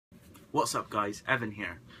What's up guys, Evan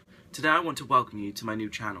here. Today I want to welcome you to my new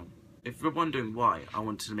channel. If you're wondering why I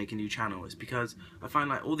wanted to make a new channel, it's because I find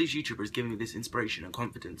like all these YouTubers giving me this inspiration and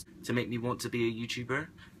confidence to make me want to be a YouTuber.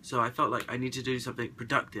 So I felt like I need to do something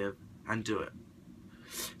productive and do it.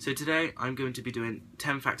 So today I'm going to be doing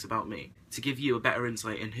 10 facts about me to give you a better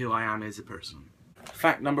insight in who I am as a person.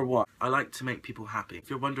 Fact number 1, I like to make people happy. If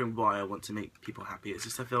you're wondering why I want to make people happy, it's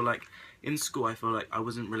just I feel like in school I feel like I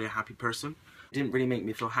wasn't really a happy person. It didn't really make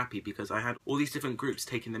me feel happy because I had all these different groups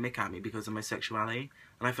taking the mick at me because of my sexuality,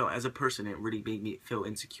 and I felt as a person it really made me feel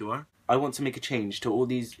insecure. I want to make a change to all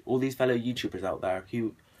these fellow YouTubers out there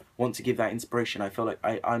who want to give that inspiration. I feel like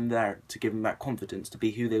I'm there to give them that confidence to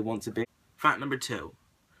be who they want to be. Fact number 2,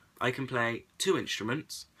 I can play 2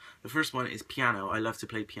 instruments. The first one is piano. I love to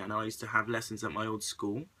play piano. I used to have lessons at my old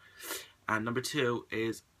school. And number 2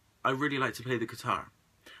 is I really like to play the guitar.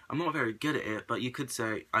 I'm not very good at it, but you could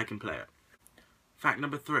say I can play it. Fact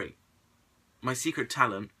number 3, my secret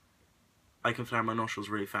talent, I can flare my nostrils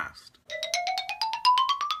really fast.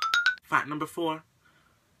 Fact number 4,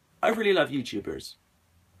 I really love YouTubers.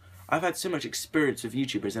 I've had so much experience with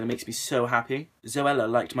YouTubers and it makes me so happy. Zoella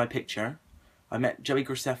liked my picture. I met Joey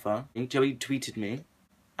Graceffa. Joey tweeted me.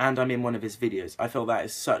 And I'm in one of his videos. I feel that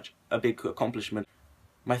is such a big accomplishment.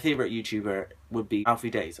 My favourite YouTuber would be Alfie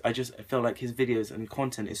Days. I feel like his videos and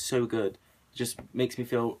content is so good. It just makes me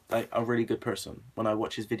feel like a really good person. When I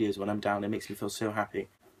watch his videos when I'm down, it makes me feel so happy.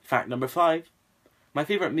 Fact number 5, my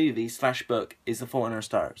favourite movie/book is The Fault in Our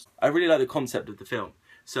Stars. I really like the concept of the film.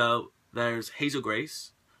 So there's Hazel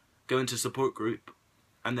Grace going to support group,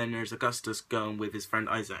 and then there's Augustus going with his friend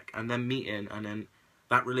Isaac, and then meeting, and then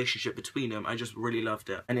that relationship between them, I just really loved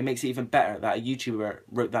it. And it makes it even better that a YouTuber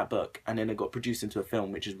wrote that book and then it got produced into a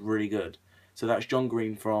film, which is really good. So that's John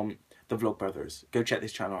Green from the Vlogbrothers. Go check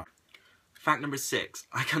this channel out. Fact number 6,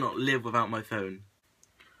 I cannot live without my phone.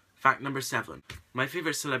 Fact number 7, my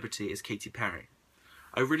favourite celebrity is Katy Perry.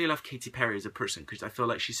 I really love Katy Perry as a person because I feel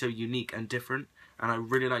like she's so unique and different, and I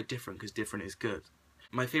really like different because different is good.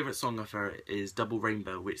 My favourite song of her is Double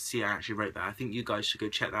Rainbow, which Sia actually wrote that. I think you guys should go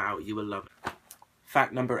check that out, you will love it.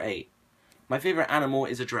 Fact number 8, my favourite animal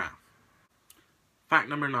is a giraffe. Fact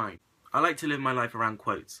number 9, I like to live my life around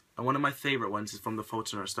quotes, and one of my favourite ones is from The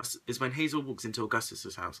Fault in Our Stars. Is when Hazel walks into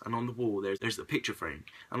Augustus's house, and on the wall there's a picture frame,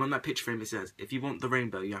 and on that picture frame it says, if you want the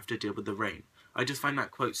rainbow you have to deal with the rain. I just find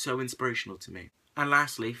that quote so inspirational to me. And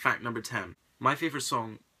lastly, fact number 10, my favourite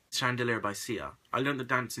song is Chandelier by Sia. I learned the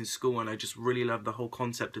dance in school and I just really love the whole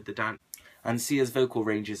concept of the dance, and Sia's vocal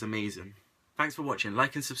range is amazing. Thanks for watching,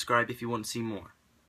 like and subscribe if you want to see more.